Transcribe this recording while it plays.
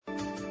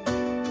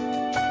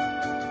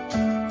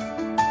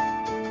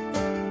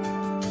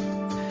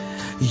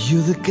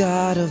You're the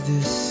God of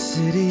this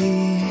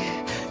city.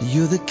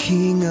 You're the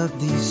King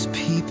of these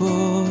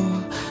people.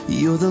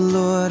 You're the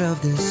Lord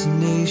of this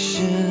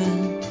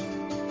nation.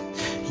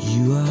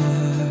 You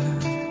are.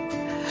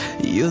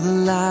 You're the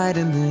light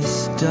in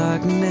this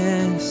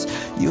darkness.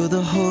 You're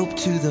the hope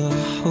to the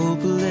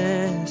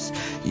hopeless.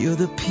 You're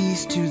the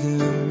peace to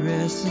the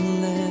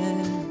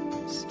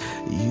restless.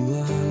 You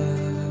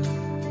are.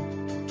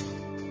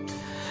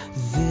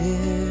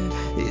 There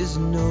is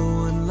no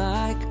one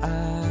like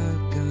our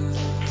God.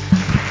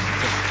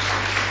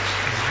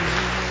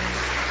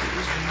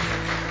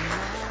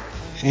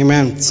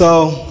 Amen.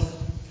 So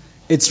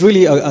it's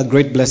really a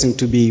great blessing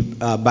to be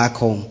back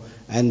home,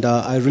 and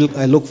I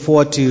look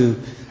forward to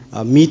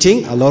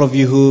meeting a lot of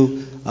you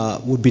who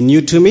would be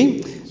new to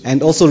me,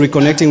 and also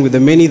reconnecting with the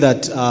many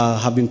that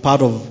have been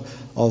part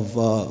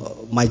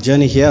of my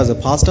journey here as a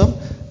pastor.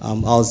 I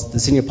was the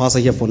senior pastor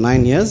here for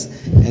 9 years,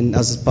 and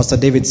as Pastor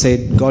David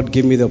said, God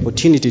gave me the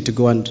opportunity to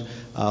go and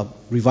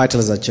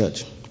revitalize our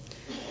church.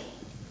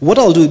 What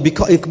I'll do,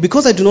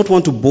 because I do not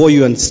want to bore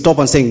you and stop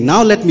and saying,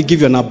 now let me give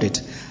you an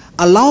update.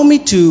 Allow me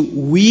to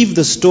weave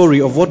the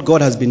story of what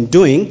God has been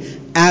doing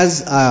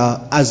as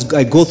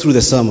I go through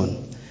the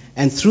sermon.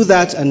 And through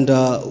that, and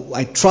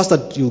I trust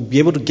that you'll be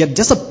able to get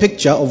just a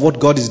picture of what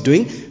God is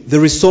doing.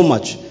 There is so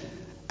much.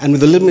 And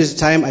with the limited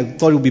time, I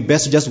thought it would be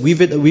best to just weave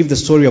the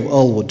story of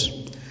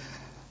Earlwood.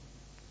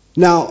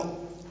 Now,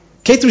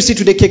 K3C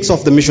today kicks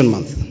off the Mission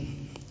Month.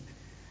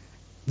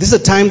 This is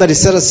a time that is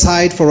set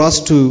aside for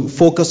us to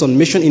focus on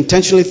mission,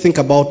 intentionally think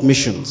about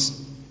missions.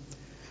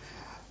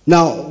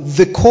 Now,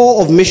 the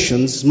core of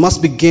missions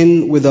must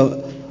begin with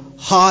a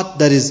heart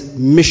that is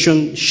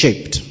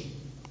mission-shaped.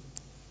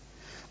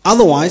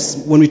 Otherwise,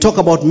 when we talk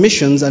about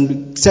missions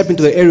and step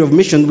into the area of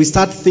mission, we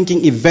start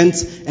thinking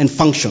events and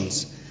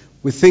functions.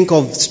 We think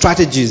of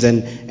strategies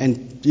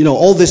and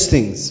all these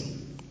things.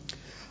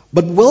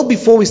 But well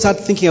before we start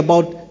thinking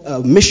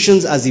about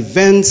missions as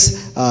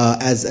events,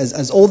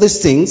 as all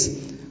these things,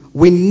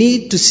 we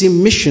need to see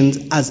missions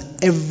as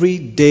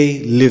everyday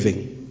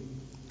living.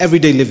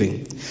 Everyday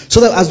living.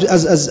 So that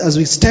as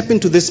we step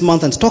into this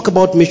month and talk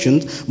about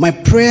missions, my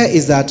prayer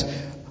is that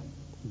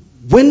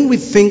when we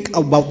think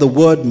about the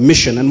word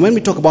mission, and when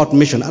we talk about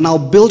mission, and I'll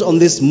build on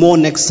this more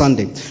next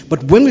Sunday,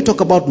 but when we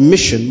talk about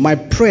mission, my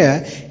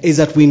prayer is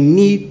that we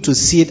need to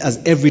see it as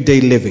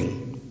everyday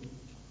living.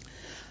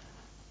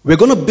 We're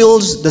going to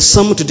build the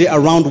sermon today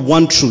around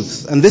one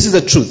truth, and this is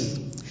the truth.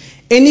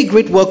 Any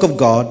great work of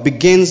God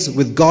begins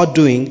with God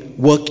doing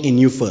work in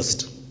you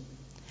first.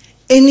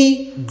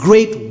 Any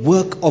great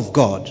work of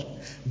God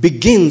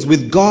begins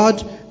with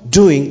God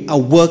doing a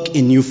work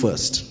in you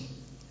first.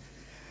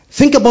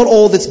 Think about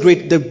all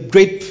the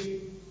great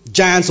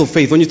giants of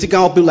faith. When you think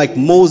about people like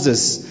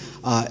Moses,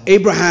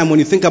 Abraham, when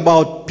you think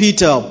about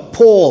Peter,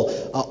 Paul,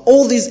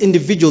 all these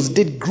individuals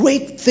did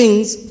great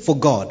things for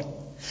God.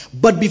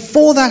 But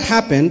before that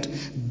happened,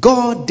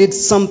 God did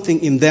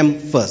something in them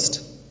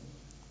first.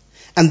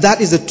 And that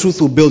is the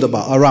truth we'll build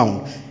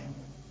around.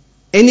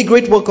 Any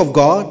great work of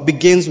God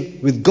begins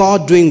with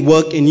God doing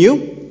work in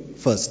you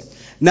first.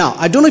 Now,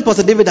 I don't know if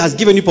Pastor David has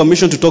given you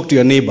permission to talk to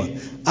your neighbor.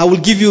 I'll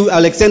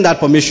extend that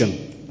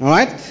permission. All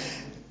right?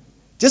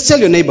 Just tell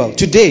your neighbor,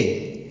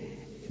 today,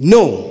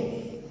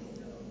 know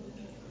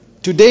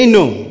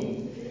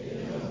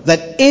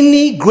that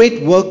any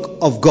great work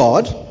of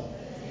God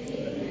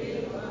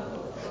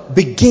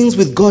begins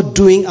with God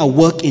doing a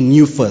work in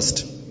you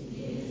first.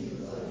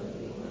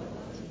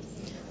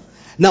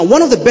 Now,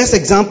 one of the best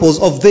examples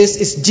of this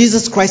is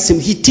Jesus Christ.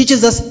 He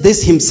teaches us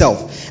this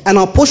himself. And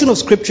our portion of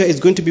scripture is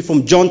going to be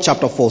from John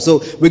chapter 4.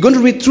 So we're going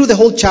to read through the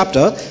whole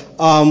chapter.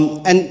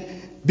 And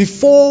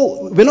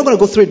we're not going to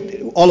go through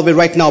it, all of it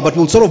right now, but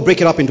we'll sort of break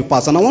it up into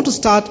parts. And I want to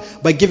start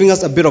by giving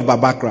us a bit of my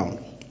background.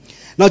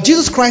 Now,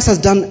 Jesus Christ has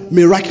done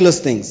miraculous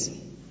things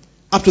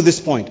up to this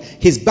point.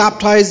 He's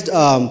baptized,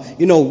 John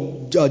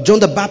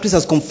the Baptist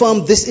has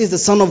confirmed this is the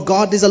Son of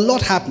God. There's a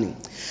lot happening.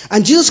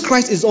 And Jesus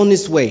Christ is on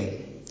his way.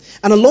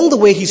 And along the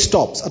way, he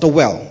stops at a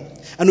well.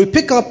 And we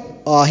pick up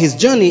his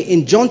journey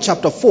in John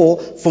chapter 4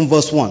 from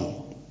verse 1.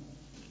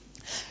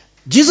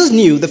 Jesus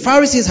knew the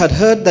Pharisees had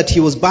heard that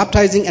he was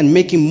baptizing and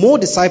making more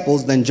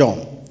disciples than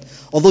John.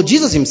 Although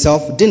Jesus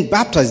himself didn't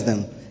baptize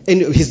them,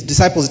 and his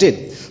disciples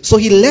did. So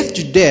he left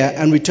Judea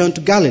and returned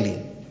to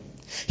Galilee.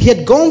 He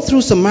had gone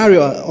through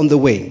Samaria on the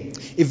way.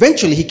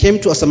 Eventually, he came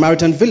to a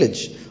Samaritan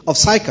village of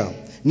Sychar,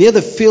 near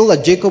the field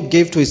that Jacob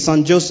gave to his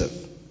son Joseph.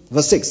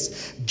 Verse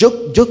 6.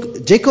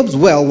 Jacob's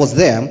well was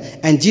there,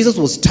 and Jesus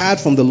was tired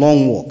from the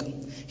long walk.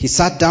 He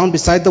sat down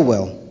beside the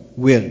well,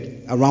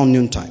 around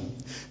noontime.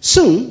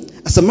 Soon,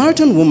 a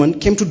Samaritan woman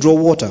came to draw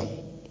water.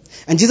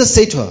 And Jesus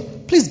said to her,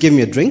 "Please give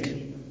me a drink."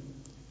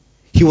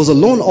 He was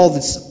alone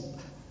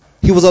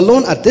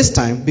at this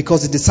time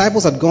because his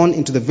disciples had gone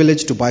into the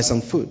village to buy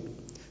some food.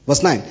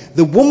 Verse 9.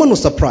 The woman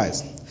was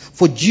surprised,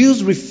 for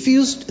Jews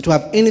refused to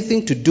have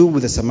anything to do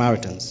with the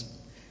Samaritans.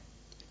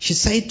 She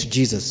said to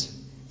Jesus,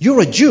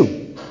 "You're a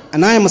Jew,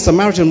 and I am a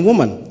Samaritan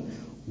woman.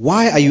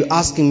 Why are you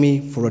asking me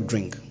for a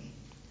drink?"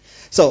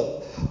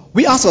 So,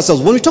 we ask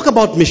ourselves, when we talk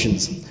about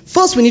missions,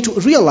 first we need to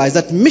realize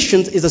that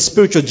missions is a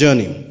spiritual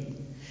journey.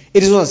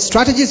 It is not a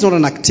strategy, it's not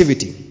an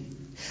activity.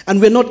 And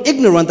we're not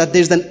ignorant that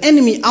there's an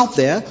enemy out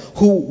there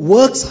who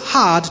works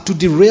hard to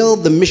derail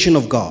the mission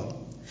of God.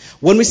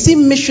 When we see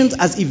missions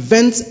as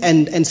events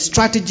and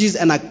strategies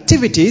and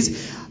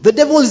activities, the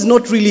devil is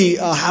not really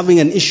having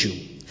an issue.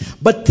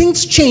 But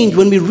things change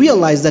when we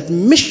realize that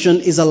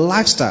mission is a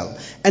lifestyle.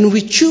 And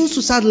we choose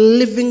to start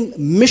living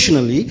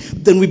missionally,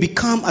 then we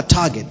become a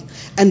target.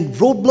 And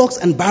roadblocks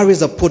and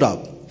barriers are put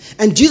up.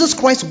 And Jesus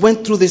Christ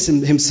went through this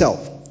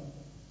himself.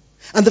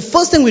 And the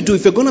first thing we do,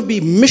 if we're going to be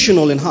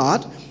missional in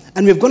heart,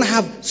 and we're going to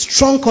have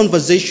strong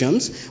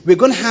conversations,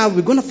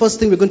 first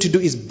thing we're going to do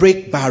is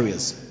break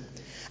barriers.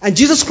 And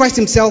Jesus Christ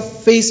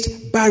himself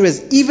faced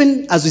barriers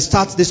even as we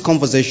start this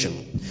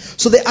conversation.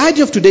 So the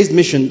idea of today's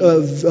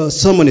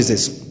sermon is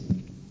this.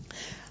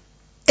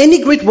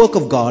 Any great work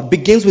of God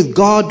begins with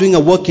God doing a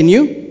work in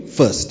you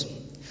first.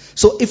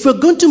 So if we're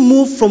going to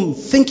move from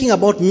thinking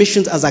about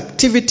missions as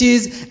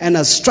activities and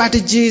as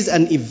strategies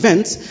and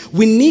events,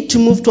 we need to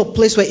move to a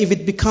place where if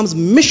it becomes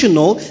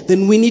missional,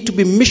 then we need to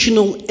be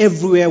missional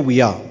everywhere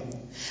we are.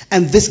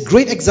 And this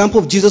great example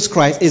of Jesus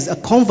Christ is a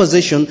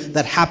conversation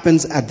that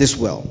happens at this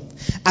well.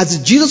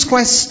 As Jesus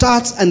Christ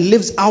starts and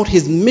lives out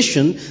his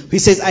mission, he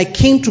says, I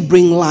came to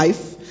bring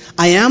life.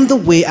 I am the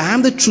way, I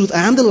am the truth,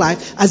 I am the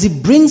life. As he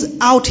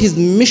brings out his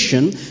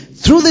mission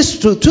to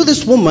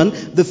this woman,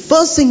 the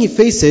first thing he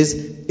faces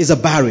is a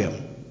barrier.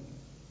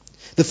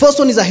 The first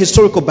one is a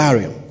historical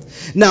barrier.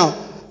 Now,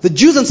 the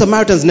Jews and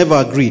Samaritans never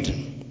agreed.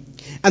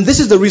 And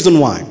this is the reason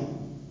why.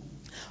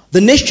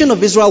 The nation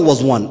of Israel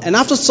was one. And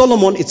after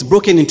Solomon, it's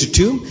broken into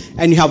two.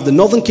 And you have the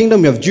northern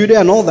kingdom, you have Judah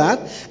and all that.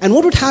 And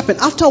what would happen?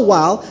 After a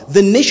while,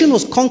 the nation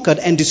was conquered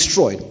and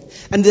destroyed.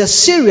 And the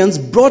Assyrians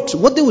brought,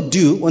 what they would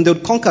do when they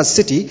would conquer a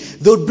city,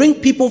 they would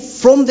bring people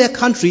from their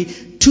country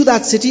to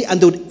that city,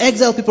 and they would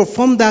exile people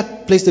from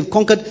that place they've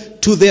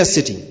conquered to their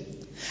city.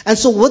 And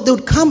so what they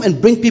would come and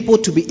bring people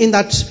to be in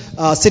that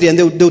city, and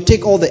they would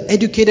take all the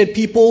educated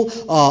people,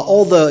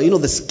 all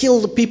the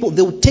skilled people,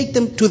 they would take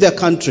them to their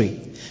country.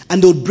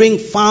 And they would bring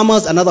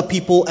farmers and other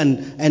people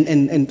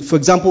and for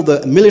example,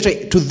 the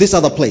military to this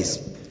other place.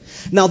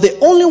 Now, the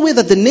only way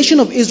that the nation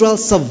of Israel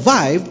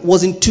survived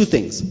was in two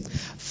things.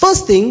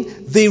 First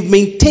thing, they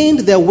maintained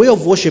their way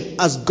of worship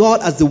as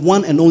God as the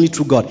one and only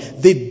true God.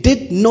 They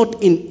did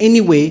not in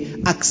any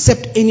way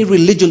accept any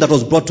religion that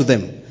was brought to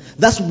them.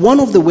 That's one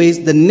of the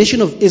ways the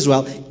nation of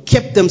Israel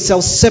kept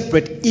themselves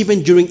separate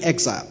even during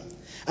exile.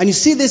 And you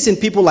see this in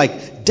people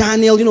like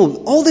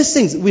Daniel, all these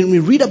things. When we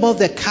read about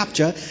their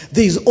capture,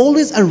 there is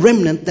always a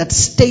remnant that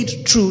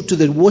stayed true to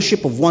the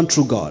worship of one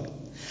true God.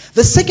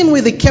 The second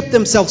way they kept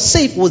themselves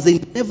safe was they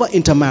never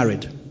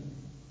intermarried.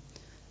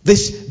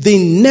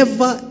 They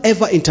never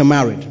ever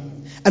intermarried.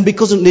 And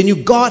because they knew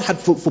God had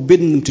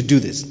forbidden them to do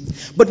this.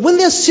 But when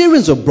the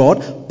Assyrians were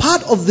brought,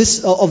 part of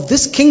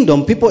this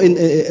kingdom,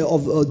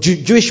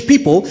 Jewish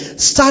people,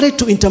 started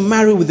to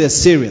intermarry with the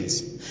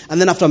Assyrians. And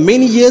then after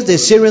many years, the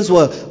Assyrians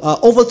were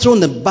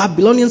overthrown, the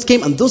Babylonians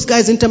came, and those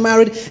guys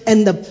intermarried,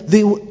 and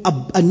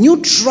a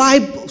new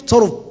tribe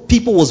sort of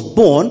people was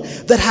born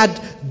that had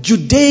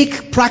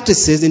Judaic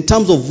practices in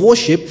terms of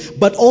worship,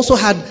 but also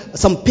had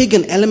some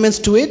pagan elements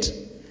to it,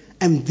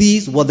 and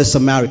these were the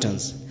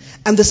Samaritans.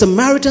 And the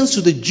Samaritans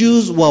to the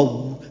Jews,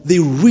 they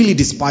really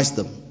despised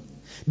them.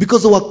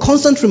 Because they were a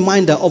constant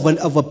reminder of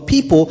a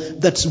people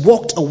that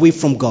walked away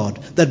from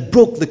God, that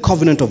broke the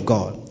covenant of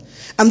God.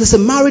 And the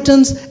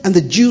Samaritans and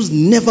the Jews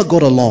never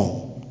got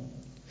along.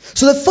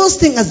 So the first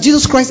thing, as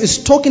Jesus Christ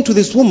is talking to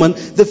this woman,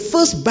 the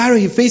first barrier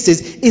he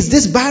faces is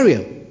this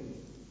barrier.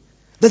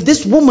 That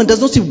this woman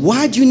does not say,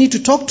 why do you need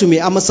to talk to me?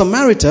 I'm a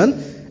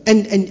Samaritan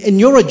and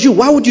you're a Jew.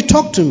 Why would you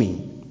talk to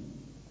me?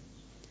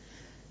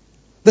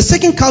 The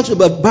second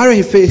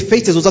barrier he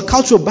faces was a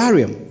cultural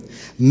barrier.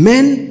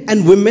 Men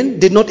and women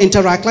did not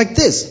interact like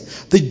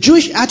this. The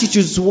Jewish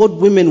attitude toward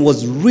women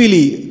was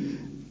really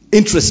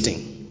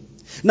interesting.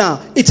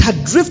 Now, it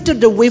had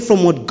drifted away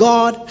from what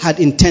God had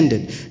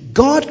intended.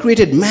 God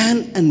created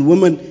man and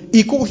woman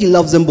equal. He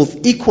loves them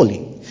both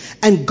equally.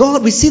 And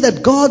God, we see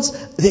that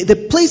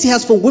the place he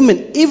has for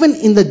women, even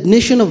in the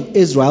nation of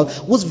Israel,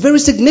 was very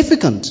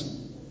significant.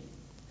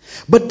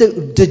 But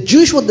the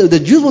Jews, what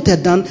they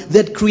had done,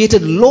 they had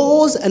created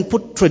laws and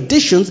put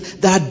traditions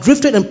that had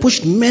drifted and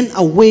pushed men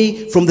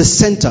away from the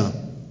center.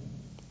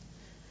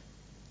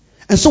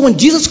 And so when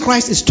Jesus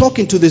Christ is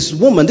talking to this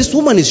woman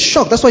is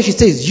shocked. That's why she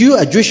says, you,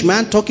 a Jewish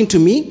man, talking to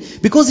me?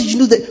 Because she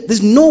knew that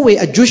there's no way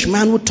a Jewish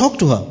man would talk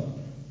to her.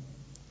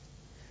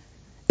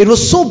 It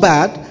was so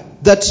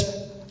bad that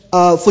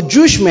for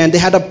Jewish men, they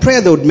had a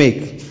prayer they would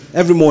make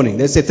every morning.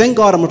 They'd say, thank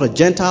God I'm not a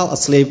Gentile, a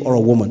slave, or a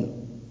woman.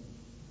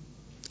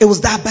 It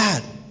was that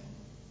bad.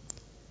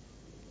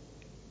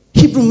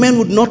 Hebrew men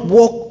would not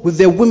walk with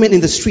their women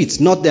in the streets,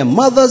 not their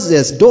mothers,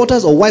 their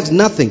daughters, or wives,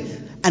 nothing,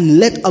 and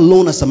let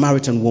alone a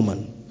Samaritan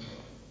woman.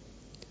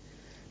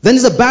 Then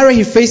there's a barrier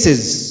he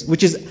faces,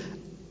 which is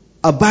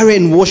a barrier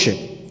in worship.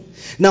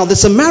 Now, the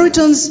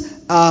Samaritans,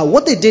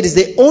 what they did is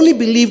they only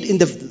believed in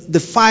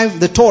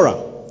the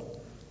Torah.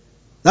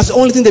 That's the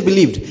only thing they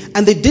believed.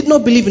 And they did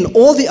not believe in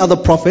all the other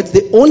prophets.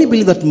 They only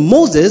believed that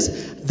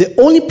Moses, the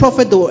only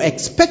prophet they were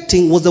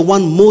expecting, was the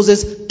one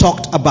Moses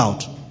talked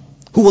about,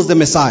 who was the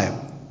Messiah.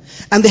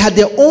 And they had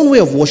their own way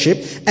of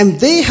worship, and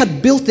they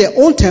had built their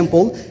own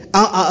temple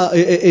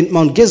in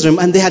Mount Gerizim,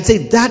 and they had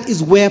said that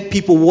is where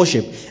people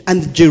worship.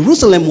 And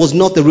Jerusalem was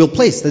not the real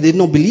place. They did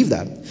not believe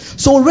that.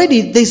 So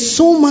already there's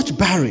so much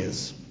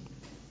barriers.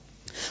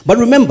 But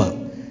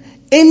remember,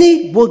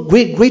 any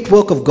great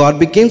work of God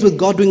begins with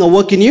God doing a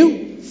work in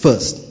you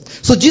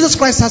first. So Jesus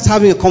Christ starts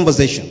having a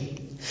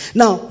conversation.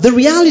 Now, the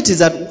reality is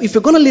that if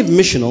you're going to live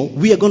missional,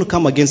 we are going to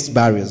come against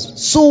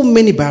barriers. So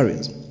many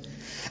barriers.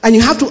 And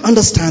you have to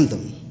understand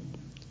them.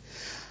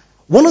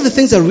 One of the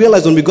things I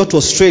realized when we got to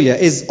Australia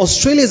is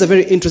a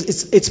very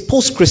interesting, it's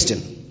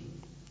post-Christian.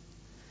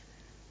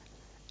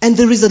 And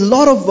there is a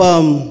lot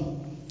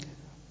of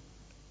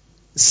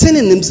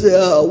synonyms,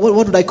 what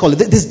would I call it?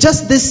 There's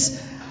just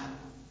this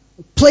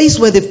place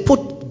where they've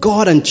put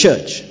God and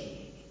church.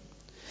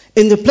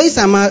 In the place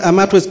I'm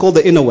at, it's called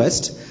the Inner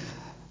West.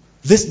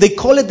 They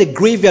call it the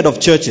graveyard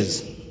of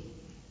churches.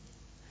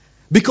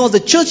 Because the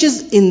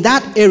churches in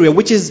that area,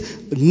 which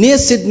is near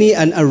Sydney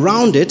and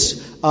around it,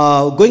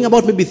 going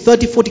about maybe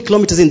 30, 40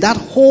 kilometers in that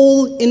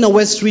whole Inner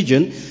West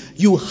region,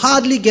 you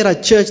hardly get a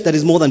church that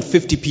is more than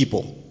 50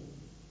 people.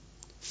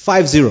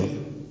 50.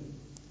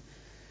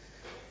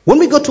 When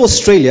we got to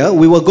Australia,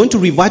 we were going to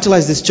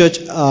revitalize this church,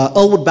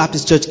 Earlwood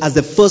Baptist Church, as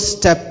the first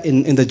step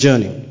in the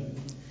journey.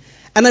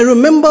 And I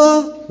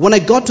remember when I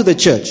got to the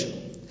church,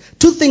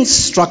 two things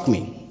struck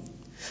me.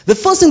 The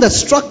first thing that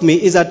struck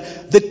me is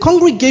that the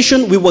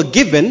congregation we were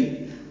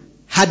given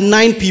had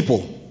 9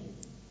 people.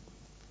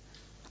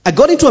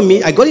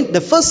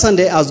 The first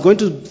Sunday I was going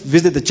to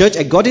visit the church.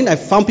 I got in, I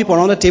found people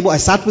around the table, I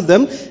sat with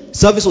them.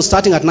 Service was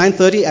starting at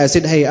 9:30. I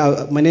said, hey,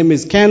 my name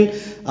is Ken,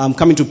 I'm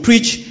coming to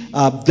preach.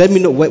 Let me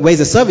know, where's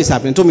the service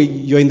happening? He told me,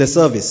 you're in the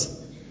service.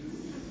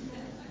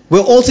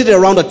 We're all seated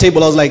around a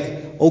table. I was like,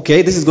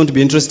 okay, this is going to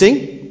be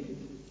interesting.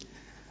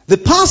 The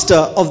pastor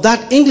of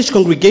that English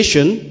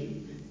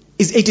congregation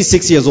is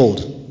 86 years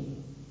old.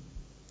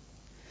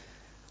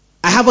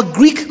 I have a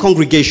Greek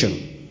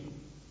congregation.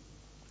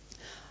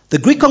 The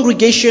Greek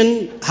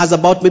congregation has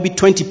about maybe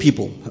 20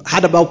 people,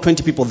 had about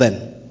 20 people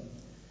then.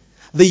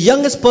 The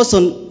youngest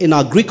person in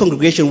our Greek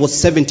congregation was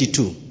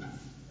 72.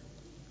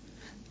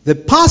 The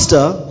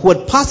pastor, who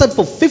had pastored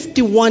for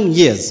 51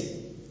 years,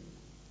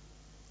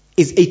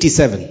 is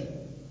 87.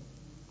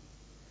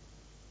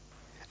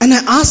 And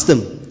I asked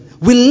them,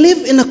 we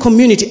live in a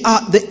community.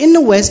 The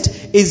Inner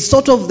West is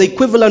sort of the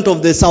equivalent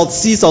of the South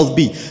C, South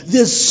B.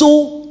 There's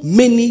so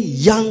many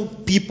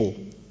young people.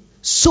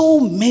 So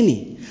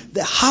many.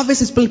 The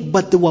harvest is plenty,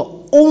 but there were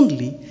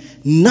only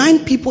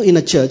 9 people in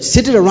a church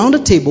seated around a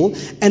table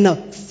and a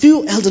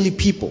few elderly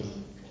people.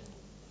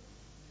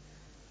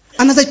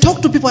 And as I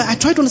talk to people, I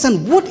try to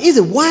understand, what is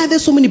it? Why are there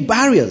so many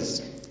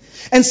barriers?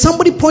 And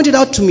somebody pointed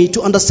out to me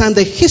to understand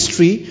the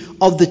history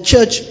of the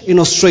church in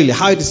Australia,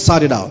 how it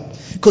started out.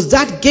 Because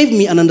that gave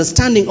me an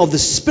understanding of the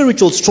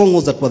spiritual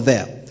strongholds that were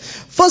there.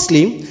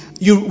 Firstly,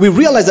 we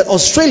realized that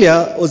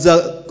Australia was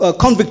a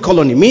convict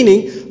colony,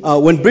 meaning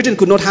when Britain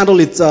could not handle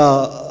its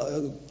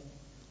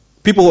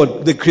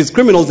people, his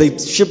criminals, they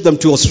shipped them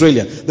to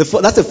Australia.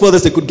 That's the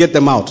furthest they could get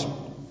them out.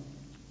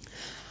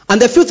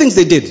 And there are a few things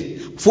they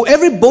did. For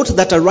every boat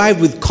that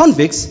arrived with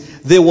convicts,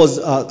 there was,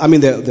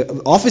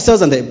 the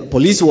officers and the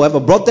police, whoever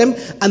brought them,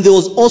 and there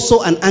was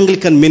also an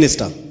Anglican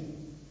minister.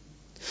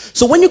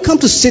 So when you come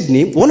to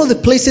Sydney, one of the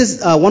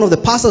places, one of the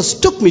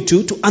pastors took me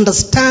to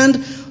understand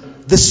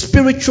the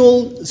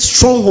spiritual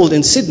stronghold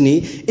in Sydney,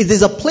 is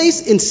there's a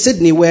place in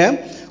Sydney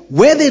where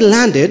they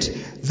landed,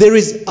 there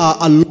is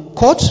a law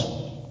court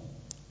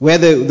where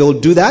they'll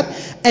do that,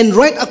 and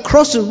right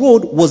across the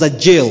road was a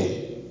jail.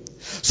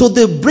 So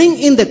they bring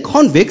in the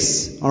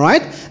convicts, all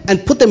right,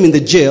 and put them in the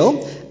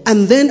jail,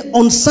 and then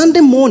on Sunday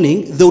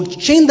morning, they'll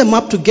chain them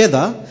up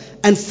together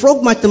and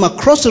frog march them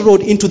across the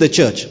road into the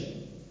church.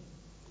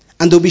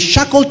 And they'll be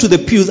shackled to the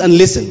pews and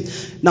listen.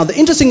 Now the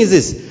interesting is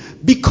this,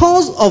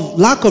 because of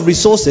lack of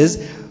resources,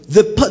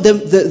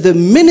 the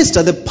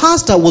minister, the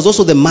pastor was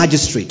also the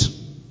magistrate.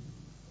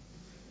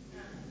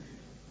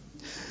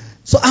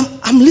 So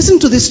I'm listening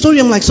to this story,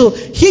 I'm like, so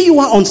here you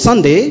are on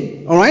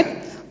Sunday, all right?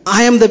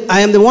 I am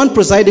the one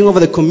presiding over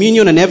the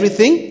communion and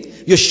everything.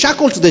 You're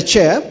shackled to the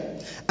chair,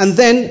 and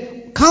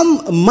then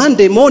come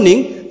Monday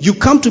morning, you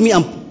come to me,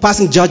 I'm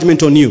passing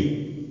judgment on you.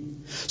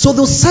 So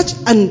there was such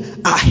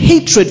a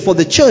hatred for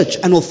the church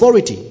and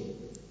authority.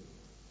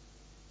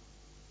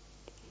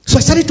 So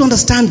I started to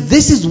understand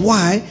this is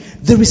why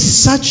there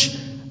is such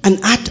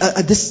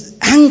this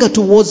anger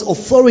towards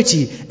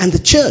authority and the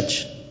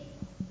church.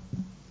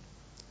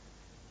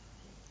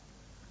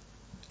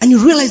 And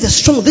you realize they're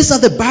strong. These are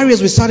the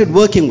barriers we started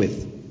working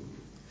with.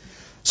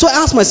 So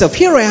I asked myself,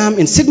 here I am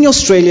in Sydney,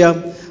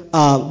 Australia.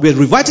 We're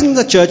revitalizing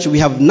the church. We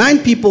have 9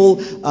 people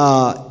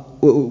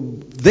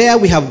there.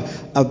 We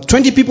have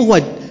 20 people who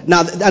had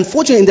Now,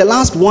 unfortunately, in the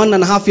last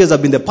 1.5 years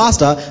I've been the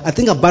pastor, I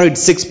think I've buried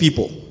 6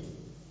 people.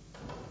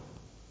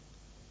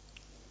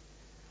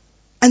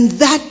 And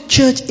that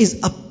church is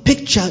a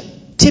picture,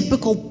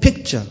 typical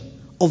picture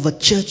of a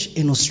church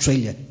in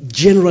Australia,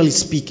 generally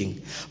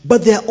speaking.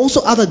 But there are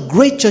also other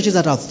great churches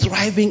that are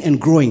thriving and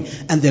growing,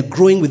 and they're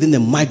growing within the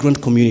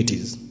migrant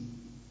communities.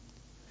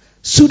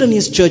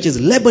 Sudanese churches,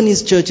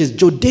 Lebanese churches,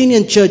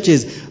 Jordanian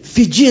churches,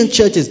 Fijian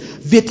churches,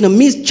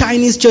 Vietnamese,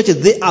 Chinese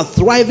churches, they are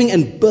thriving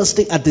and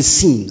bursting at the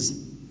seams.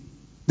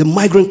 The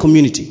migrant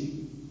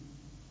community.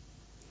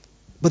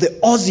 But the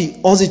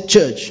Aussie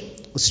church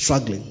was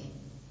struggling.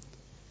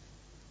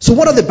 So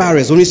what are the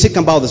barriers when we think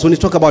about this, when we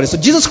talk about it? So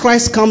Jesus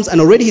Christ comes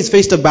and already he's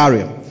faced a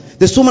barrier.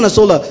 This woman has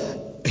told her,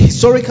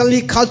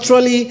 historically,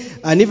 culturally,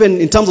 and even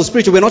in terms of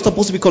spiritual, we're not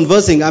supposed to be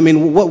conversing. I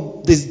mean,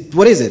 what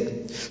is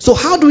it? So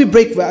how do we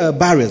break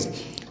barriers?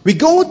 We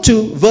go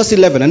to verse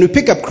 11 and we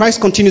pick up, Christ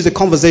continues the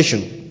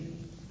conversation.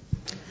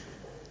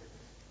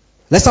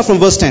 Let's start from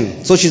verse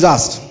 10. So she's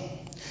asked.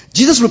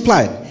 Jesus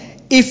replied,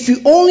 if you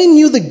only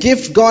knew the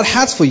gift God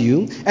has for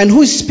you and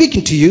who is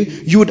speaking to you,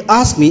 you would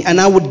ask me and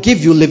I would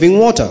give you living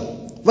water.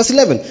 Verse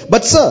 11,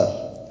 but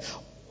sir,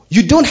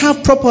 you don't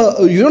have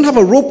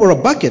a rope or a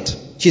bucket,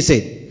 she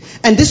said,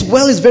 and this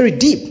well is very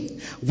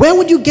deep. Where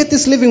would you get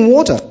this living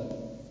water?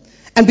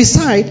 And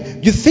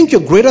beside, you think you're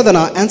greater than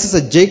our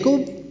ancestor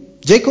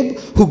Jacob,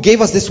 who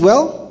gave us this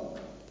well?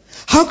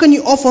 How can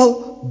you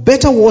offer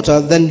better water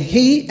than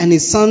he and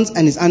his sons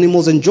and his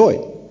animals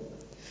enjoy?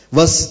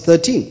 Verse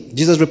 13,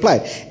 Jesus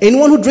replied,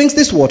 anyone who drinks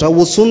this water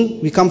will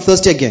soon become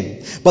thirsty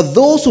again. But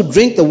those who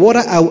drink the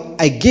water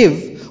I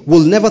give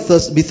will never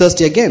be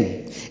thirsty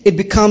again. It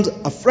becomes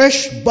a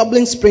fresh,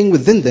 bubbling spring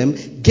within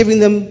them, giving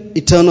them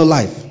eternal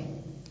life.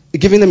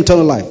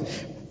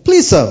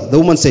 Please, sir, the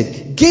woman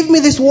said, give me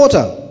this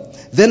water.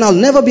 Then I'll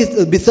never be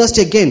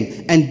thirsty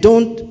again, and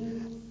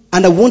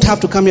I won't have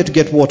to come here to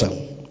get water.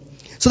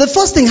 So the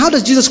first thing, how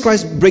does Jesus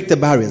Christ break the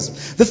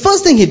barriers? The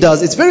first thing he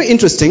does, it's very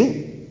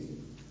interesting,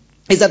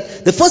 is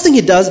that the first thing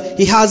he does,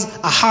 he has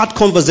a hard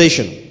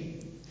conversation.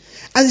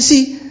 And you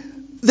see,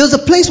 there's a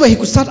place where he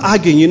could start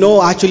arguing,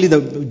 actually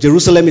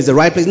Jerusalem is the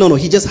right place. No,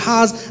 he just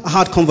has a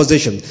hard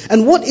conversation.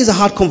 And what is a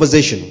hard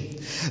conversation?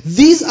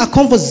 These are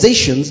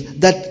conversations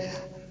that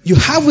you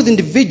have with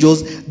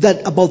individuals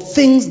about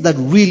things that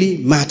really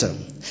matter.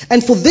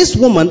 And for this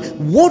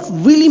woman, what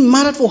really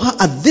mattered for her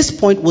at this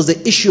point was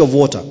the issue of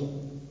water.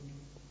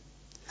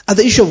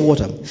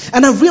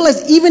 And I've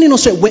realized even in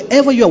Australia,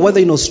 wherever you are, whether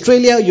in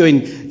Australia, you're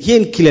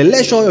here in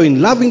Kilelesho, or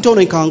in Lavington,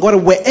 or in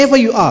Kawangware, wherever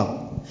you are,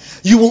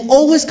 you will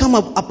always come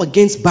up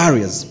against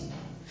barriers.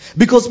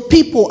 Because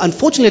people,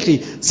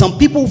 unfortunately, some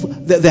people,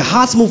 their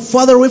hearts move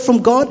further away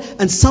from God,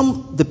 and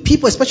the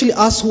people, especially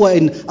us who are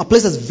in a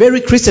place that's very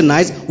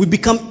Christianized, we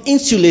become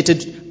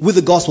insulated with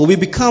the gospel.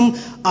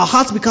 Our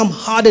hearts become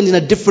hardened in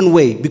a different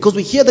way, because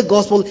we hear the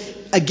gospel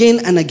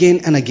again and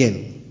again and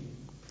again.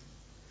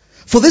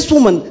 For this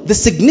woman, the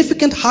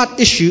significant heart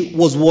issue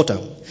was water.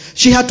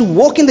 She had to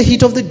walk in the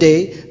heat of the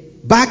day,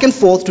 back and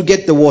forth to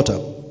get the water.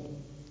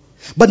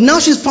 But now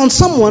she's found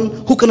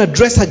someone who can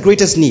address her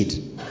greatest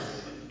need.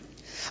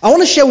 I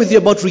want to share with you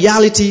about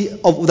reality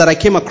that I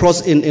came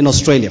across in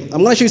Australia.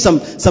 I'm going to show you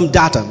some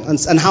data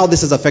and how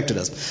this has affected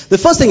us. The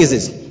first thing is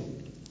this.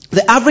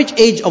 The average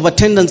age of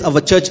attendance of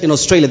a church in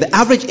Australia, the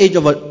average age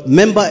of a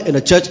member in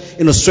a church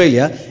in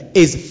Australia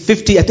is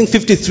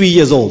 53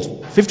 years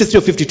old. 53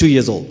 or 52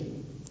 years old.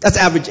 That's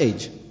average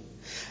age.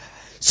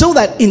 So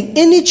that in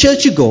any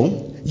church you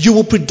go, you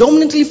will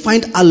predominantly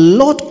find a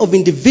lot of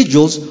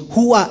individuals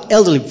who are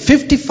elderly,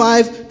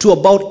 55 to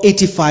about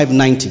 85,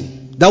 90.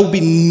 That would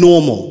be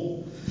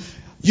normal.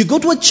 You go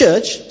to a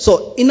church,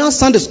 so in our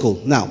Sunday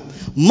school, now,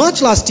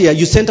 March last year,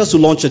 you sent us to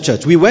launch a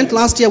church. We went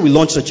last year, we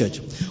launched a church.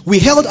 We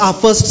held our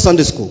first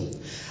Sunday school.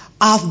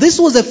 This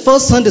was the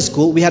first Sunday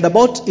school. We had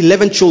about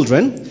 11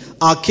 children.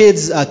 Our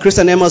kids, Chris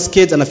and Emma's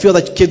kids, and a few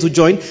other kids who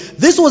joined.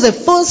 This was the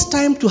first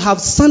time to have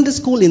Sunday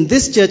school in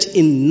this church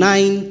in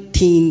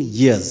 19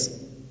 years.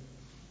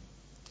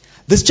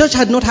 This church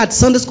had not had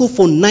Sunday school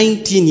for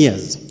 19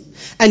 years.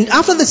 And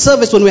after the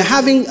service, when we were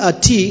having a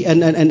tea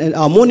and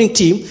our morning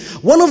tea,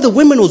 one of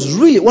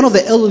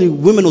the elderly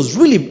women was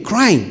really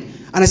crying.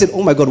 And I said,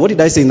 oh my God, what did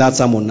I say in that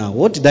sermon now?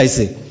 What did I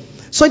say?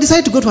 So I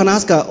decided to go to her and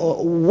ask her,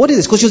 what is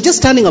this? Because she was just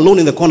standing alone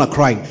in the corner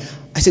crying.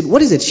 I said,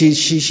 what is it?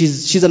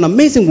 She's an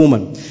amazing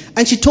woman.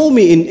 And she told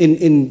me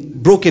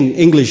in broken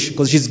English,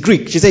 because she's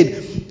Greek, she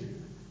said,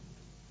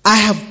 I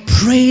have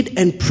prayed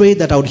and prayed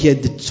that I would hear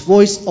the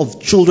voice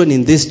of children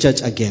in this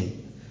church again.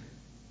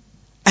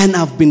 And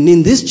I've been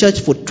in this church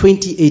for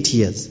 28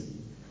 years.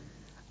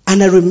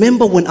 And I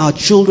remember when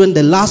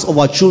the last of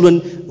our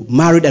children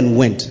married and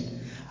went.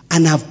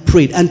 And I've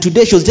prayed. And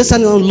today she was just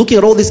standing around looking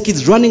at all these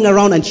kids running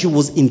around, and she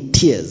was in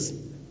tears.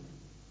 And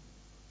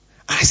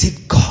I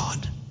said,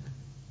 God,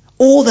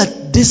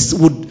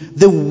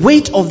 the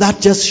weight of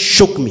that just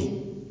shook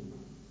me.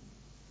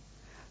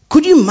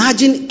 Could you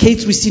imagine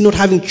Kate Ricci not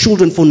having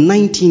children for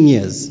 19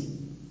 years?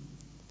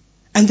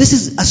 And this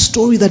is a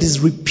story that is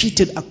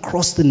repeated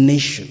across the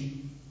nation.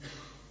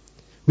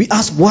 We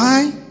ask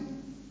why?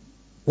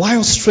 Why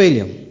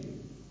Australia?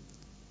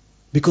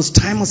 Because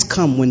time has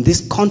come when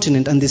this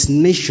continent and this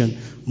nation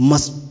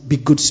must be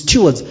good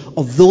stewards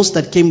of those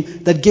that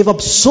gave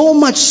up so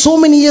much, so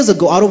many years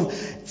ago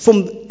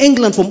from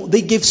England.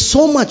 They gave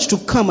so much to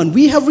come, and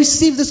we have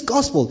received this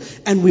gospel,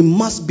 and we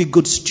must be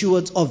good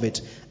stewards of it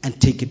and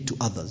take it to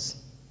others.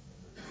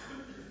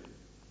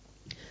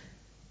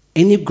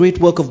 Any great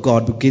work of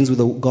God begins with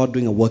God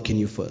doing a work in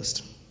you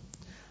first.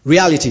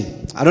 Reality.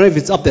 I don't know if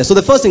it's up there. So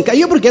the first thing, are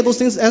you able to get those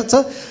things,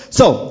 sir?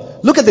 So,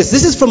 look at this.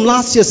 This is from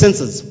last year's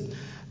census.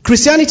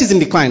 Christianity is in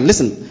decline.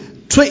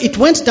 Listen, it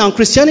went down.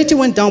 Christianity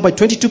went down by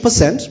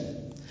 22%,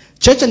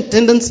 church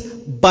attendance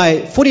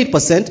by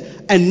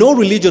 48%, and no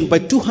religion by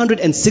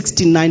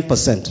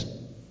 269%.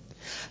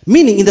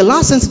 Meaning, in the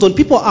last census, when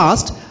people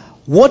asked,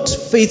 what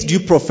faith do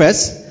you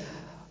profess?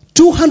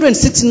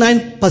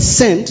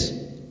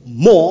 269%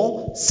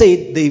 more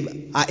said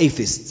they are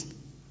atheists.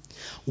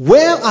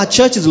 Where our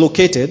church is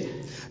located,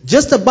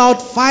 just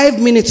about 5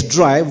 minutes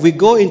drive, we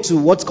go into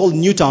what's called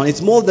Newtown.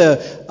 It's more the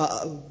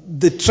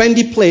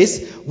trendy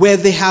place where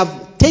they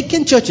have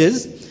taken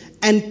churches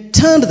and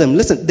turned them.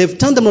 Listen, they've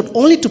turned them not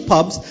only to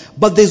pubs,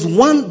 but there's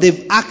one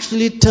they've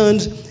actually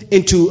turned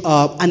into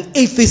an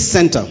atheist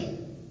center.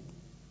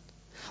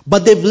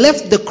 But they've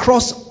left the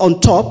cross on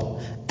top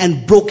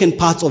and broken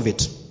parts of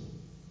it.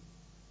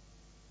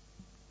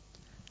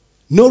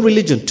 No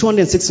religion,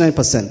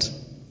 269%.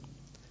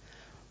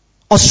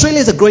 Australia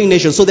is a growing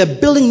nation, so they're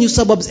building new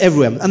suburbs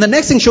everywhere. And the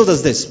next thing shows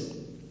us this.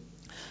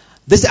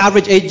 This is the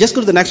average age. Just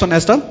go to the next one,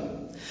 Esther.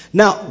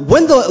 Now,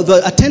 when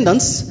the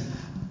attendance,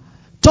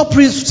 top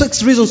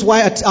 6 reasons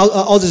why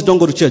Aussies don't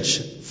go to church.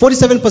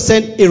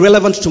 47%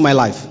 irrelevant to my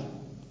life.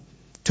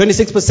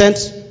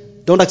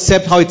 26% don't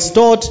accept how it's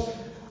taught,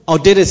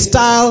 outdated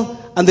style,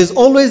 and there's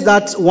always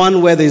that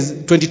one where there's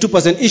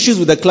 22% issues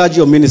with the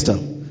clergy or minister.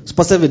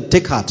 Specifically,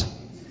 take heart.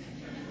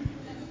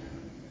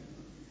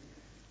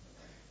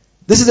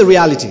 This is the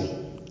reality.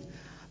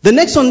 The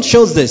next one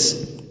shows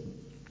this.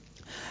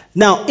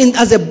 Now,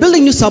 as they're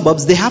building new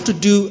suburbs, they have to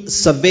do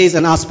surveys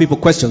and ask people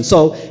questions.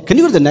 So, can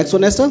you go to the next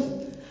one, Esther?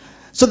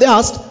 So they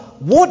asked,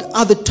 what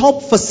are the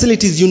top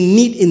facilities you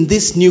need in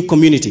this new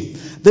community?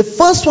 The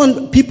first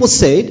one people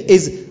said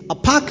is a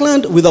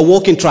parkland with a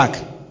walking track.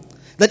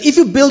 That if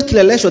you build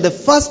Kileleshwa, the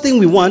first thing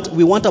we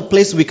want a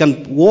place we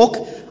can walk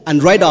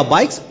and ride our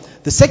bikes.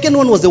 The second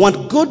one was they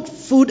want good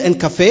food and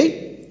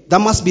cafe. That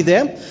must be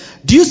there.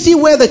 Do you see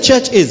where the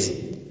church is?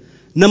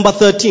 Number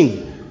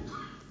 13.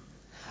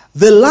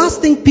 The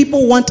last thing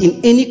people want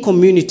in any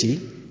community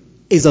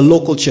is a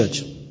local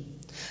church.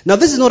 Now,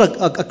 this is not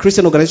a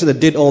Christian organization that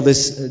did all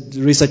this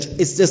research.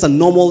 It's just a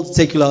normal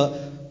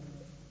secular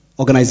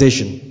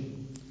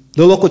organization.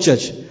 The local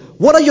church.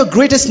 What are your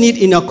greatest needs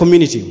in your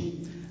community?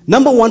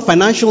 Number 1,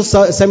 financial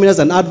seminars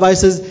and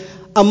advices.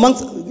 Among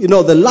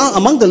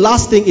the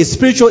last thing is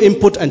spiritual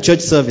input and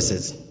church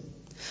services.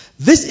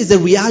 This is the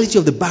reality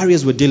of the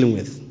barriers we're dealing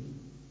with.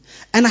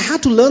 And I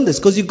had to learn this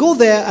because you go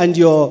there and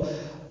you're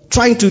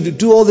trying to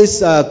do all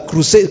this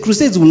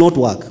crusades will not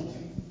work.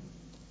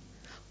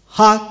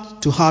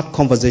 Heart-to-heart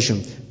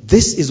conversation.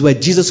 This is where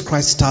Jesus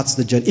Christ starts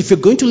the journey. If you're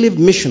going to live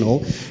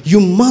missional, you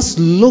must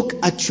look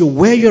at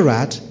where you're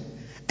at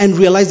and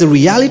realize the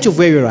reality of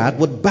where you're at,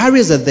 what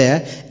barriers are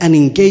there, and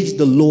engage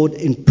the Lord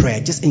in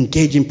prayer. Just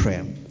engage in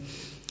prayer.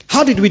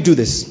 How did we do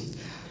this?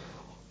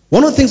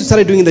 One of the things we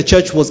started doing in the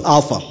church was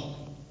Alpha.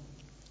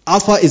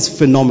 Alpha is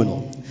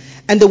phenomenal.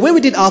 And the way we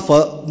did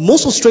Alpha,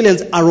 most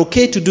Australians are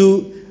okay to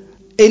do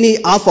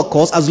any Alpha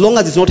course as long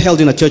as it's not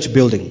held in a church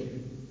building.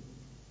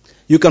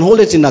 You can hold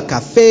it in a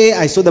cafe.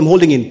 I saw them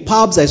holding in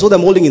pubs. I saw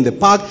them holding in the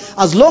park.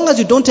 As long as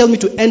you don't tell me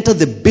to enter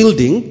the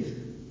building,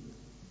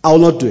 I will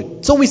not do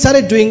it. So we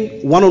started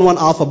doing one-on-one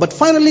Alpha. But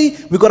finally,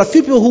 we got a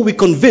few people who we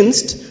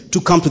convinced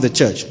to come to the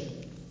church.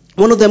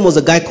 One of them was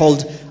a guy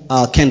called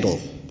Kendall.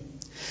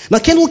 Now,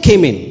 Kendall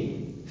came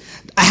in.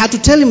 I had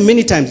to tell him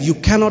many times, you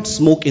cannot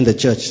smoke in the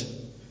church.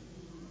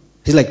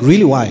 He's like,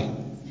 really, why?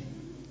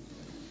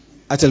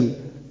 I tell him,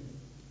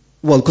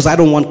 well, because I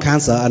don't want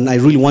cancer and I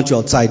really want you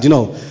outside,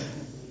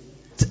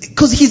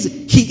 Because this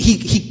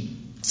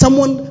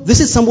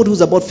is someone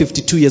who's about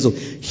 52 years old.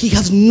 He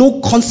has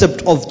no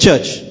concept of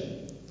church.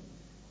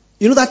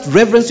 That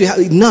reverence you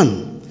have,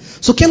 none.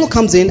 So Kendall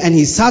comes in and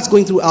he starts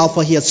going through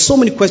Alpha. He has so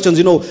many questions,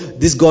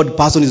 this God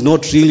person is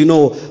not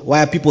real,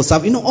 why are people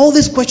suffering? all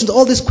these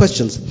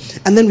questions.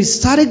 And then we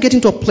started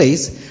getting to a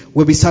place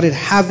where we started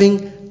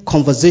having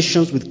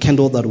conversations with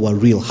Kendall that were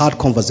real, hard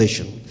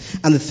conversation.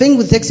 And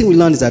the next thing we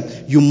learned is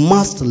that you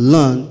must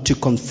learn to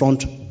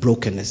confront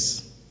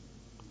brokenness.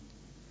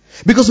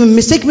 Because the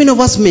mistake many of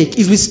us make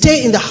is we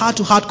stay in the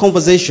heart-to-heart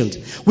conversations.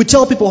 We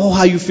tell people, how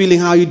are you feeling,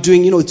 how are you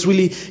doing, it's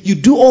really, you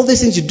do all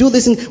these things, you do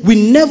this thing.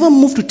 We never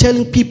move to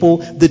telling people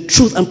the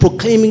truth and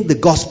proclaiming the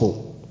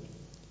gospel.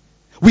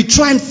 We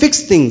try and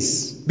fix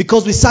things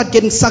because we start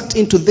getting sucked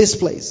into this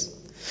place.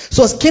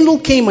 So as Kendall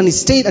came and he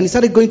stayed and he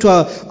started going to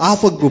our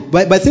Alpha group,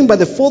 I think by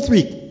the 4th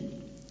week,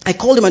 I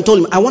called him and told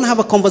him, I want to have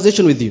a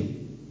conversation with you.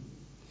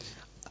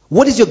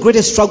 What is your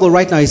greatest struggle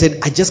right now? He said,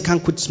 I just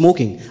can't quit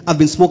smoking. I've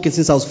been smoking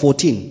since I was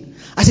 14.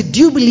 I said,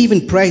 do you believe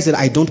in prayer? He said,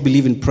 I don't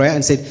believe in prayer.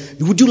 And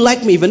said, would you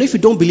like me, even if you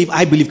don't believe,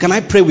 I believe, can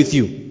I pray with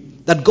you?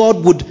 That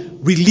God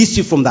would release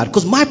you from that.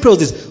 Because my prayer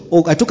was this.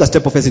 Oh, I took a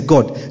step of faith. I said,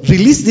 God,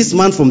 release this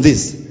man from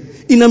this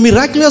in a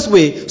miraculous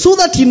way so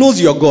that he knows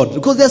you're God.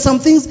 Because there are some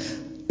things,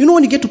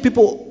 when you get to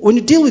people, when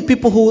you deal with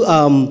people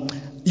who,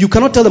 you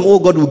cannot tell them, oh,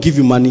 God will give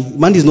you money.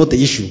 Money is not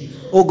the issue.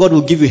 Oh, God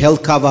will give you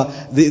health cover.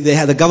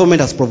 The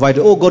government has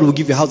provided. Oh, God will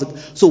give you house.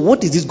 So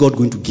what is this God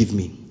going to give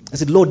me? I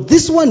said, Lord,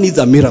 this one needs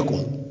a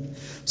miracle.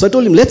 So I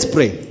told him, let's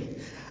pray.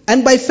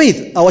 And by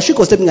faith, our sheikh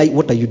was telling me,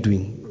 what are you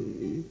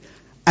doing?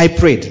 I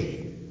prayed.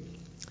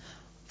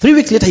 3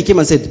 weeks later, he came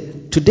and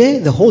said, today,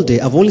 the whole day,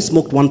 I've only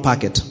smoked 1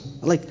 packet.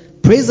 I'm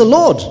like, praise the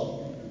Lord.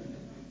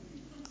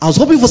 I was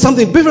hoping for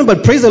something different,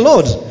 but praise the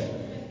Lord.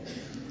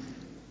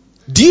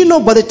 Do you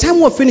know, by the time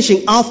we were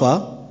finishing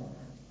Alpha,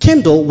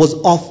 Kendall was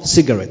off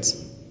cigarettes.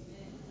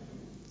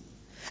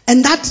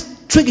 And that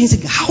triggered, he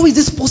said, how is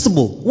this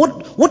possible?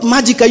 What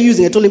magic are you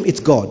using? I told him, it's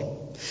God.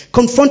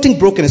 Confronting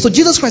brokenness. So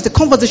Jesus Christ, the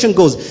conversation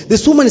goes,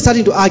 this woman is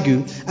starting to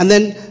argue, and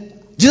then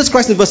Jesus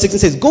Christ in verse 16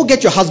 says, go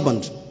get your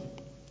husband.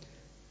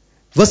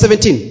 Verse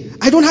 17,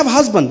 I don't have a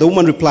husband, the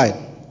woman replied.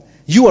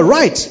 You are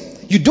right.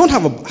 You don't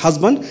have a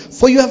husband,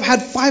 for you have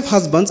had 5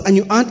 husbands, and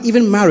you aren't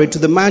even married to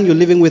the man you're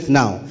living with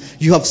now.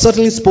 You have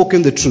certainly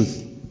spoken the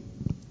truth.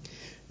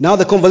 Now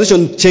the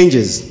conversation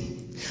changes.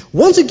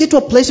 Once you get to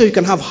a place where you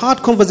can have hard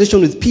conversation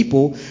with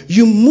people,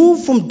 you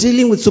move from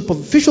dealing with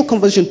superficial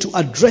conversation to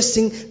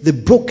addressing the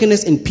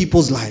brokenness in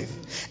people's life.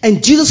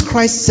 And Jesus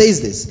Christ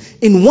says this.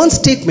 In one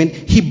statement,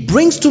 he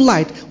brings to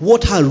light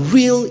what her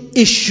real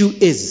issue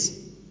is.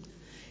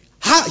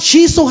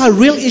 She saw her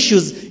real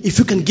issues. If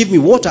you can give me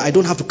water, I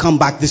don't have to come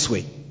back this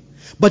way.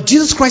 But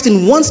Jesus Christ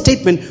in one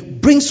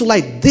statement brings to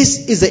light,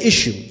 this is the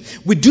issue.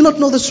 We do not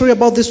know the story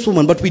about this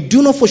woman, but we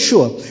do know for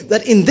sure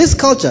that in this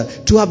culture,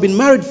 to have been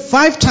married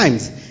 5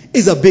 times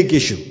is a big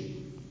issue.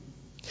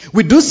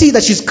 We do see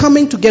that she's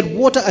coming to get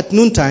water at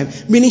noontime,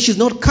 meaning she's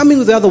not coming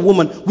with the other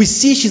woman. We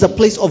see she's a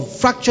place of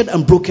fractured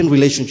and broken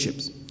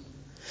relationships.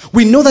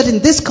 We know that in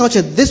this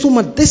culture, this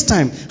woman, this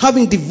time,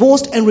 having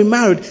divorced and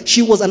remarried,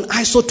 she was an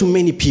eyesore to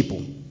many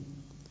people.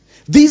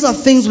 These are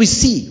things we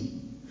see.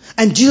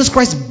 And Jesus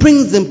Christ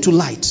brings them to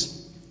light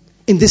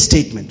in this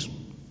statement.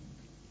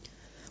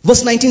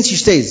 Verse 19, she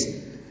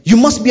says, you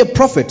must be a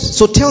prophet,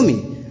 so tell me,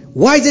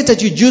 why is it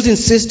that you Jews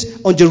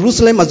insist on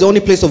Jerusalem as the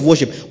only place of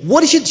worship?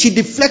 What is she? She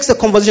deflects the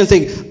conversation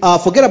saying,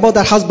 forget about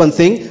that husband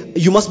thing,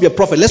 you must be a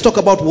prophet, let's talk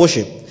about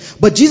worship.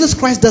 But Jesus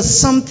Christ does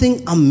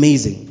something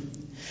amazing.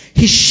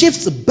 He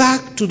shifts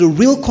back to the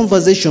real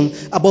conversation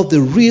about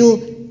the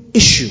real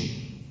issue.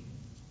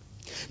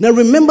 Now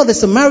remember, the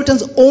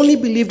Samaritans only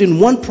believed in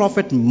one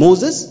prophet,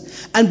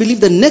 Moses, and believed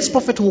the next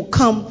prophet who will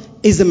come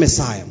is the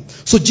Messiah.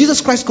 So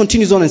Jesus Christ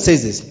continues on and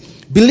says this.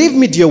 Believe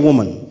me, dear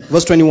woman,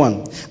 verse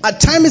 21, a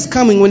time is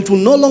coming when it will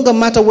no longer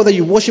matter whether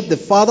you worship the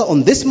Father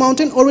on this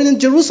mountain or in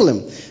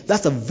Jerusalem.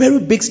 That's a very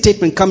big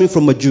statement coming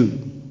from a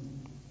Jew.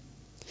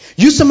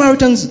 You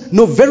Samaritans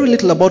know very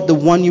little about the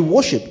one you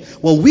worship,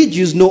 while we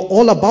Jews know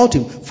all about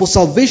him, for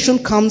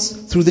salvation comes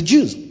through the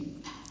Jews.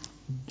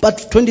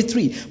 But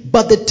 23,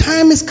 but the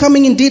time is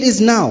coming, indeed is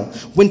now,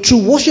 when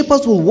true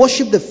worshippers will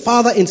worship the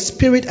Father in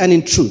spirit and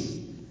in truth.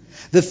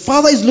 The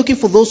Father is looking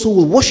for those who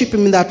will worship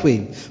him in that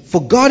way.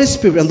 For God is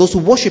spirit, and those who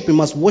worship him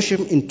must worship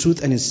him in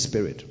truth and in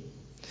spirit.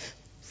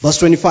 Verse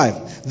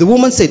 25, the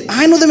woman said,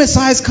 I know the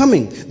Messiah is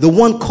coming, the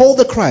one called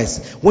the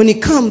Christ. When he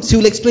comes, he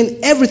will explain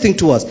everything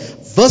to us.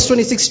 Verse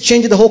 26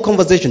 changes the whole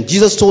conversation.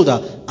 Jesus told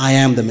her, I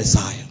am the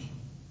Messiah.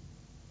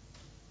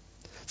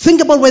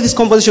 Think about where this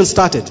conversation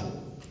started.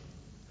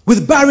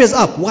 With barriers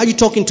up, why are you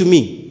talking to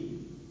me?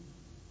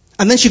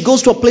 And then she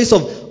goes to a place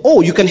of, oh,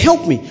 you can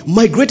help me.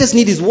 My greatest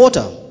need is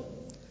water.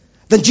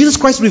 Then Jesus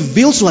Christ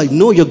reveals to her,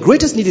 no, your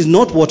greatest need is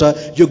not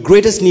water. Your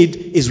greatest need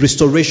is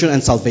restoration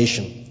and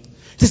salvation.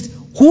 He says,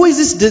 who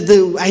is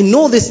this? I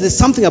know there's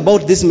something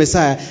about this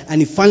Messiah.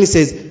 And he finally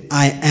says,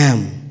 I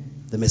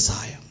am the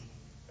Messiah.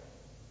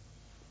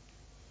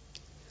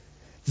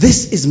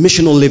 This is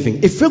missional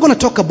living. If we're going to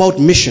talk about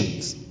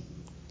missions,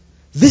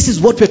 this is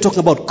what we're talking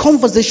about.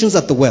 Conversations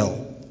at the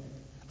well.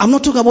 I'm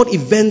not talking about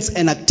events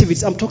and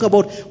activities. I'm talking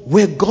about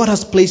where God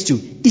has placed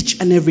you each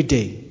and every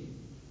day.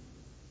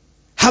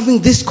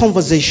 Having these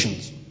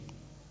conversations.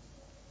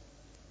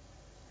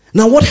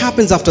 Now what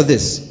happens after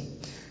this?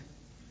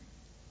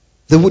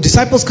 The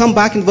disciples come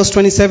back in verse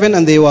 27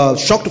 and they were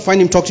shocked to find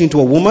him talking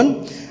to a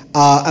woman.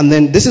 And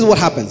then this is what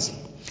happens.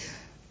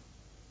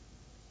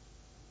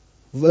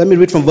 Let me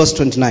read from verse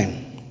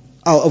 29.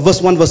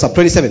 Verse 1, verse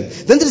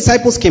 27. Then the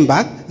disciples came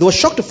back. They were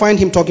shocked to find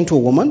him talking to a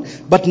woman,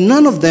 but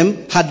none of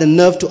them had the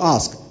nerve to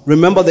ask.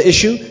 Remember the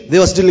issue? They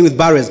were dealing with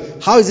barriers.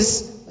 How is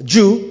this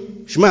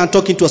Jew, Shema,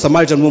 talking to a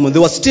Samaritan woman? They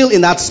were still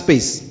in that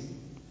space.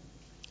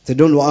 They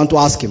don't want to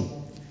ask him.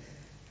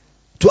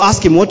 To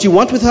ask him what you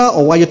want with her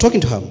or why you're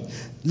talking to her.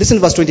 Listen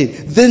to verse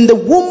 28. Then the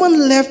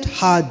woman left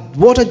her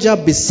water jar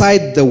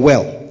beside the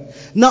well.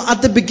 Now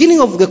at the beginning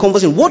of the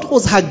conversation, what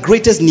was her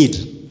greatest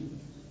need?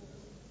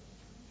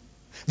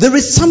 There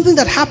is something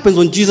that happens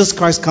when Jesus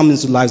Christ comes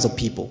into the lives of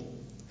people.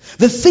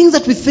 The things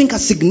that we think are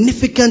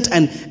significant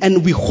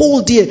and we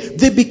hold dear,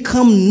 they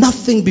become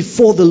nothing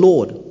before the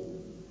Lord.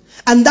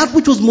 And that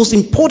which was most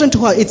important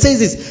to her, it says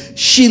this,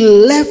 she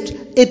left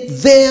it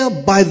there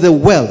by the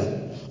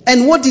well.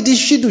 And what did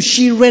she do?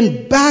 She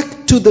ran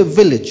back to the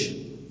village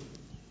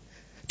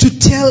to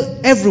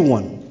tell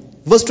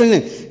everyone. Verse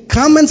 29,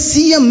 come and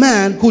see a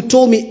man who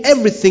told me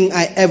everything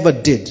I ever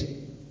did.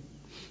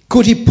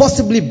 Could he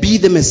possibly be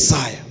the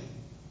Messiah?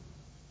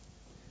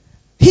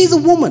 He's a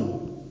woman.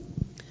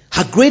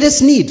 Her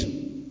greatest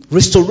need,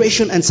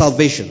 restoration and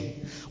salvation.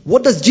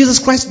 What does Jesus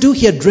Christ do?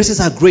 He addresses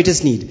her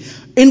greatest need.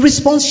 In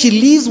response, she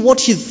leaves what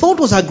she thought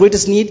was her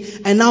greatest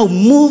need and now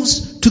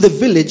moves to the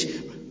village.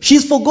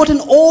 She's forgotten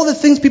all the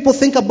things people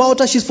think about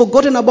her. She's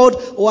forgotten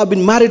about, I've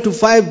been married to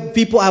 5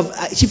 people.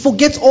 She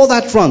forgets all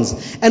that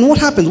runs. And what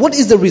happens? What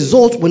is the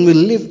result when we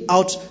live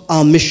out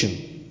our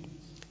mission?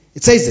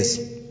 It says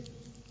this.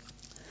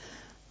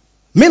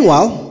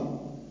 Meanwhile,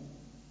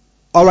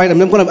 all right,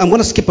 I'm going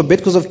to skip a bit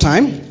because of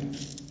time.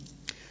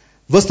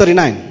 Verse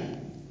 39.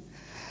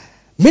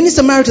 Many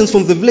Samaritans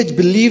from the village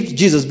believed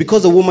Jesus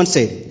because the woman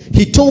said,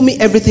 he told me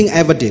everything I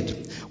ever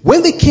did.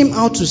 When they came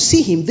out to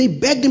see him, they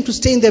begged him to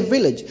stay in their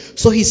village.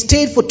 So he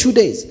stayed for 2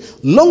 days,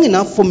 long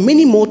enough for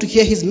many more to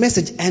hear his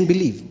message and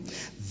believe.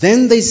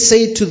 Then they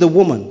said to the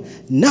woman,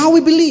 now we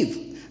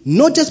believe,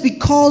 not just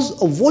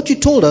because of what you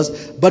told us,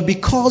 but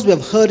because we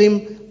have heard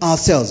him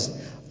ourselves.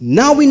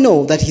 Now we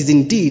know that he's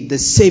indeed the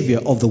Savior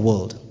of the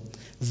world.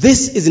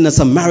 This is in a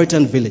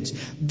Samaritan village.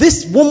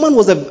 This woman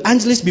was an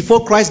evangelist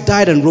before Christ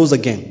died and rose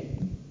again.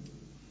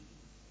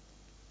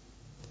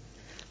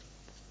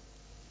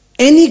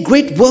 Any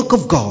great work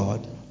of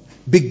God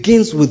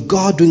begins with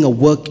God doing a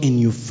work in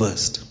you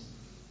first.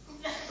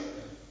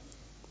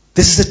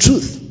 This is the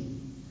truth.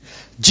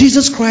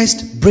 Jesus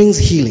Christ brings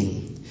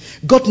healing.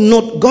 God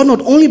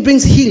not only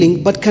brings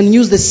healing, but can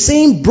use the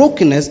same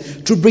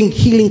brokenness to bring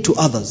healing to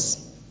others.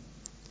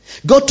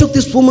 God took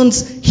this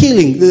woman's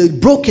healing, the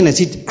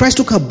brokenness. Christ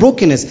took her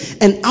brokenness,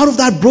 and out of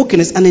that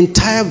brokenness, an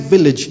entire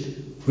village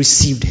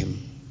received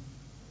him.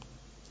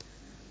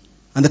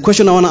 And the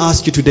question I want to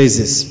ask you today is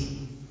this.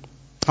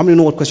 How many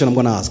know what question I'm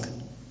going to ask?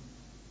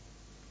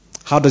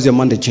 How does your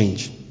Monday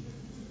change?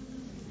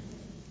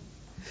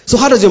 So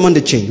how does your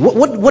Monday change?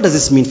 What does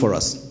this mean for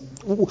us?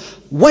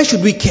 Why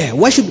should we care?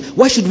 Why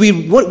should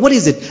we, what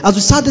is it? As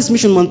we start this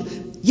mission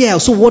month,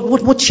 so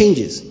what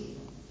changes?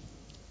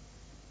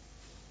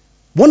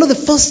 One of the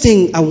first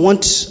things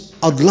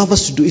I'd love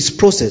us to do is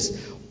process.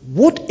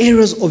 What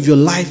areas of your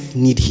life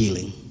need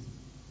healing?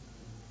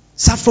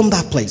 Start from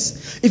that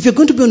place. If you're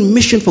going to be on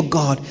mission for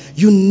God,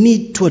 you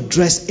need to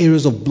address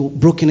areas of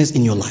brokenness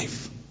in your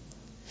life.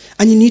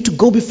 And you need to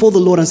go before the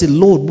Lord and say,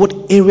 Lord,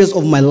 what areas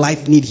of my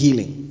life need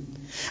healing?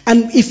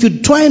 And if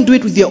you try and do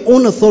it with your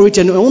own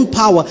authority and your own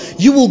power,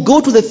 you will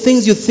go to the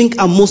things you think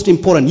are most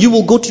important. You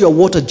will go to your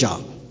water jar.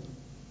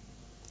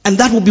 And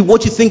that will be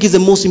what you think is the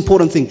most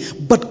important thing.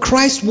 But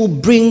Christ will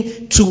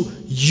bring to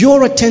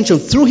your attention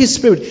through his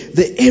Spirit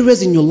the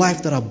areas in your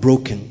life that are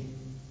broken.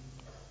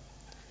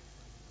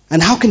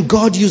 And how can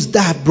God use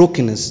that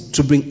brokenness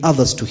to bring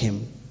others to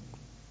him?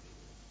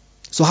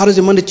 So how does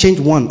your Monday change?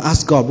 1,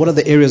 ask God, what are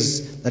the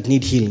areas that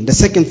need healing? The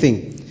second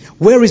thing,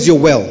 where is your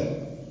well?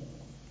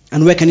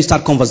 And where can you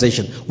start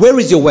conversation? Where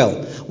is your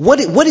well? Where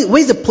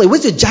is the place?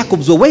 Where's your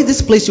Jacob's well? Where is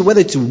this place, whether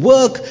it's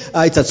work,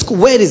 it's at school,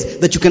 where it is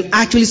that you can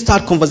actually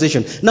start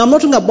conversation? Now, I'm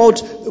not talking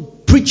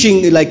about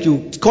preaching like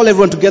you call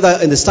everyone together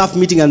in the staff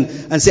meeting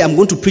and say, I'm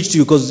going to preach to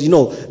you because,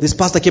 this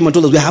pastor came and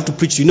told us we have to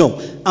preach to you. No,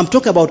 I'm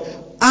talking about,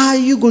 are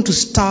you going to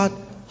start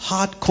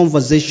hard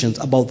conversations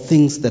about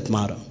things that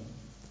matter?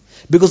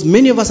 Because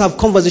many of us have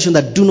conversations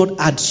that do not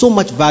add so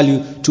much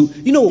value to,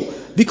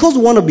 because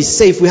we want to be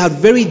safe, we have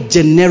very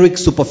generic,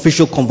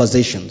 superficial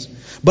conversations.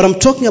 But I'm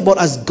talking about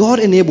as God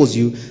enables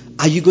you,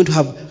 are you going to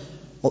have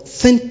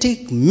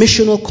authentic,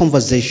 missional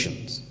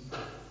conversations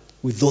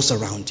with those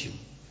around you?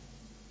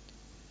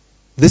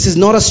 This is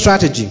not a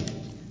strategy.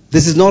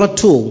 This is not a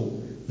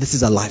tool. This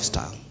is a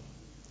lifestyle.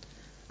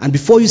 And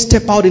before you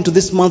step out into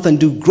this month and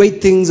do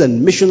great things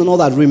and mission and all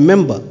that,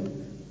 remember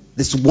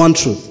this one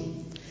truth.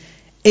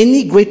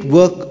 Any great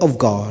work of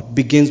God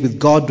begins with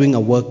God doing a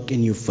work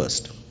in you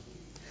first.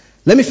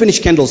 Let me finish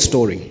Kendall's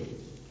story.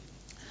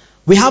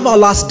 We have our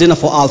last dinner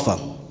for Alpha,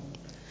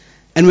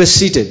 and we're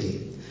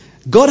seated.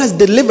 God has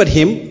delivered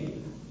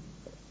him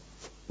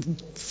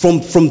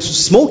from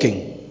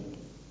smoking.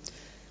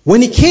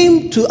 When he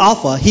came to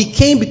Alpha, he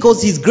came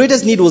because his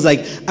greatest need was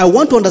I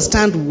want to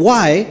understand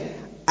why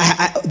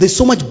there's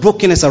so much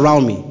brokenness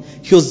around me.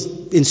 He was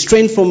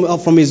estranged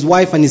from his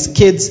wife and his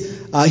kids.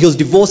 He was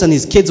divorced, and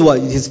his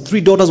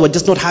 3 daughters were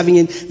just not having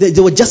it.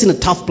 They were just in a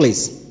tough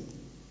place.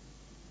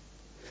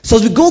 So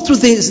as we go through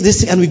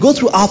this and we go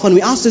through Alpha and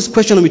we ask this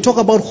question and we talk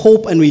about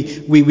hope and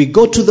we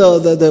go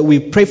to we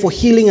pray for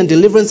healing and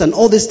deliverance and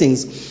all these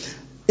things.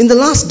 In the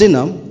last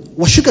dinner,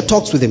 Washuka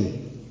talks with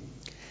him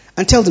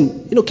and tells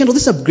him, Kendall,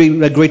 this is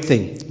a great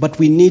thing, but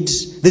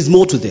there's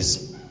more to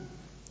this.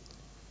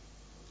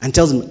 and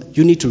tells him,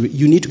 you need to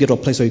get to a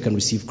place where you can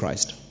receive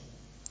Christ.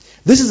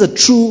 This is a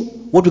true,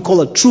 what we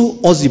call a true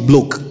Aussie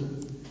bloke.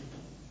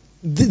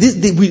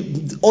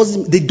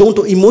 They don't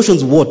know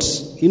emotions, what?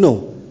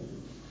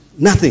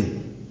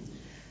 Nothing.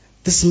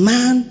 This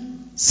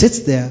man sits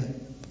there,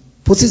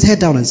 puts his head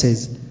down and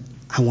says,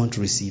 I want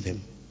to receive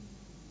him.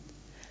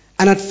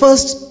 And at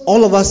first,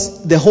 all of us,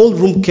 the whole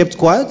room kept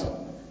quiet.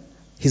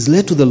 He's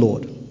led to the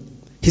Lord.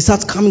 He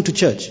starts coming to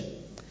church.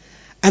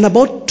 And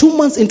about 2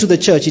 months into the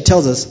church, he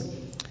tells us,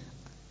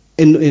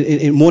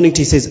 in morning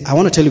tea, he says, I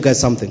want to tell you guys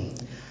something.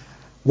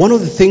 One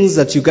of the things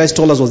that you guys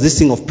told us was this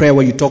thing of prayer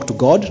where you talk to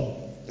God,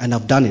 and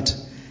I've done it.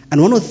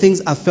 And one of the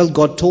things I felt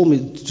God told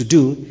me to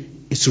do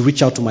is to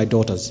reach out to my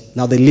daughters.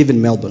 Now they live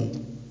in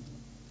Melbourne.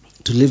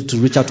 To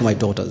reach out to my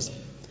daughters.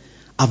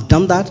 I've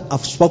done that.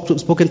 I've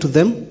spoken to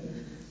them.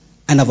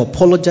 And I've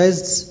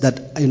apologized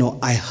that,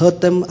 I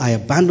hurt them, I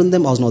abandoned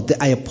them, I was not there,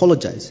 I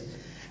apologize.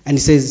 And he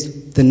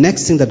says, the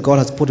next thing that God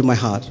has put in my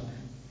heart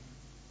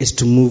is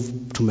to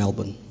move to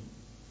Melbourne,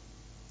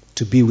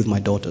 to be with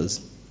my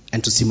daughters,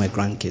 and to see my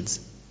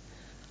grandkids.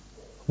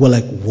 We're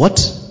like,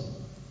 what?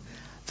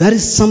 That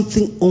is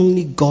something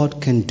only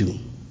God can do.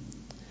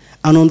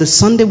 And on the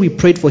Sunday we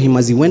prayed for him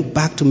as he went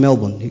back to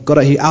Melbourne.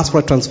 He asked for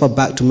a transfer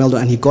back to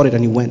Melbourne, and he got it,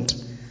 and he went.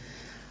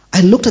 I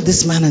looked at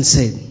this man and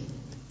said,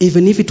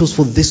 even if it was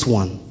for this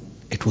one,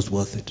 it was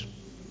worth it.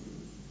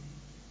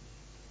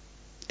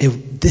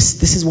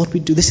 This is what we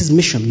do. This is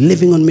mission,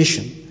 living on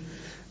mission.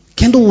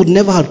 Kendall would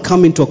never have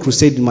come into a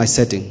crusade in my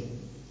setting.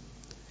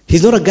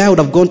 He's not a guy I would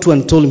have gone to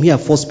and told him, here are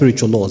 4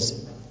 spiritual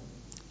laws.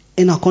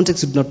 In our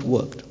context, it would not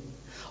worked.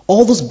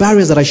 All those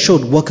barriers that I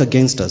showed work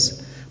against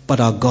us. But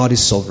our God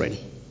is sovereign.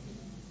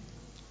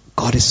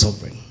 God is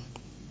sovereign.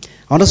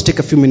 I want us to take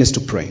a few minutes to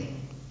pray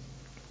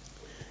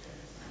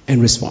in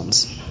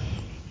response.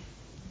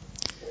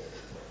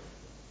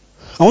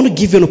 I want to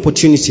give you an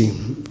opportunity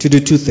to do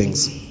 2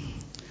 things.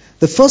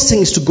 The first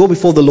thing is to go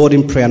before the Lord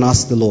in prayer and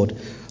ask the Lord,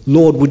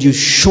 Lord, would you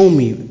show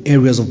me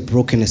areas of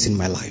brokenness in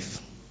my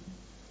life?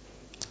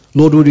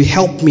 Lord, would you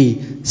help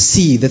me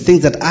see the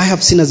things that I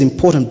have seen as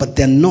important, but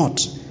they're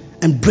not,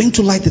 and bring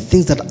to light the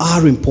things that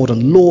are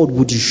important. Lord,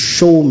 would you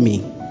show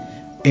me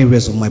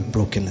areas of my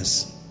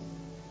brokenness?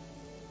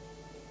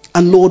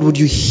 And Lord, would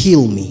you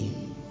heal me?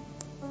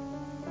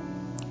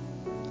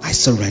 I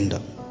surrender.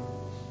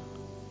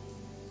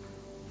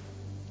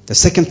 The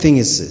second thing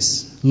is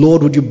this.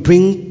 Lord, would you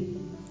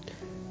bring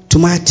to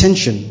my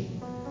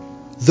attention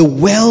the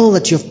well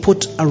that you have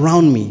put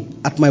around me,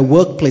 at my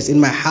workplace, in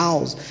my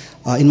house,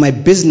 in my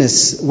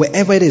business,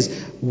 wherever it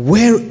is.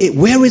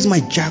 Where is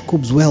my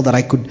Jacob's well that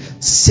I could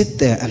sit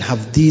there and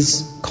have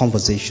these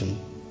conversations?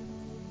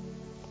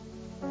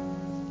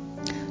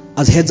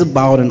 As heads are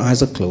bowed and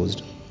eyes are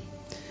closed,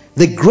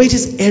 the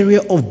greatest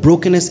area of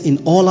brokenness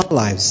in all our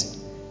lives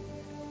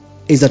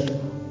is that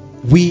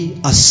we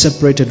are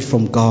separated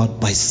from God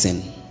by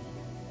sin.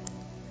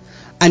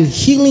 And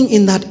healing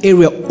in that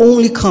area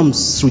only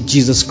comes through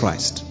Jesus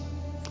Christ.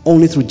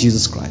 Only through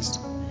Jesus Christ.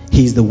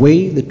 He is the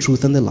way, the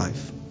truth, and the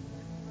life.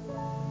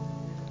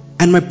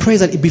 And my prayer is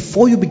that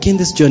before you begin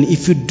this journey,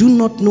 if you do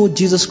not know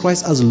Jesus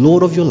Christ as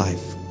Lord of your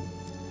life,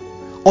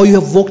 or you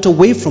have walked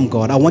away from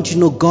God, I want you to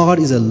know God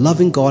is a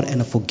loving God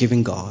and a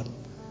forgiving God,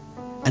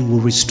 and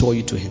will restore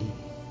you to Him.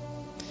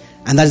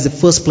 And that is the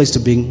first place to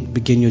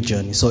begin your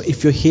journey. So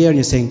if you're here and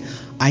you're saying,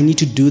 I need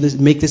to do this,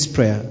 make this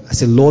prayer. I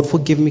say, Lord,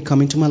 forgive me,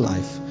 come into my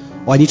life.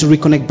 Or I need to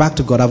reconnect back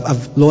to God.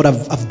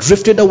 I've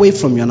drifted away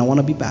from you and I want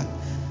to be back.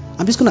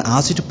 I'm just going to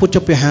ask you to put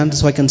up your hand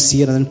so I can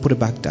see it and then put it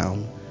back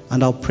down.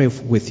 And I'll pray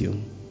with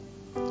you.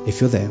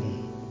 If you're there,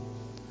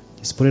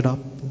 just put it up.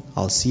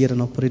 I'll see it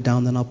and I'll put it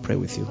down, then I'll pray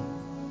with you.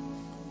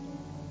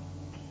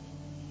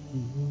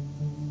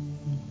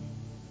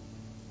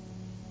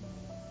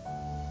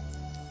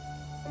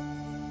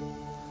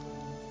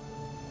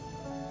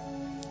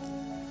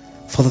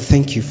 Father,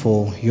 thank you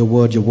for your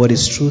word. Your word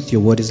is truth.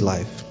 Your word is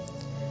life.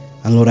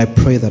 And Lord, I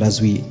pray that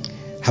as we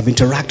have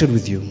interacted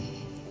with you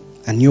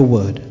and your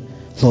word,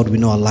 Lord, we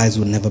know our lives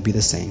will never be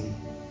the same.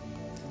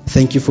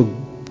 Thank you for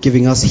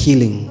giving us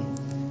healing.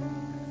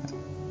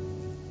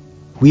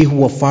 We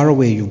who are far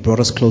away, you've brought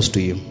us close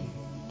to you.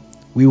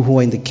 We who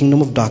are in the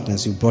kingdom of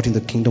darkness, you've brought in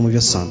the kingdom of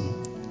your Son.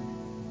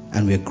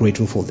 And we are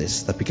grateful for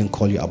this, that we can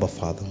call you Abba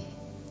Father.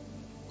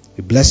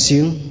 We bless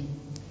you.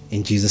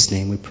 In Jesus'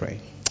 name we pray.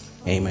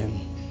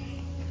 Amen.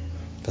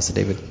 Pastor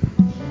David.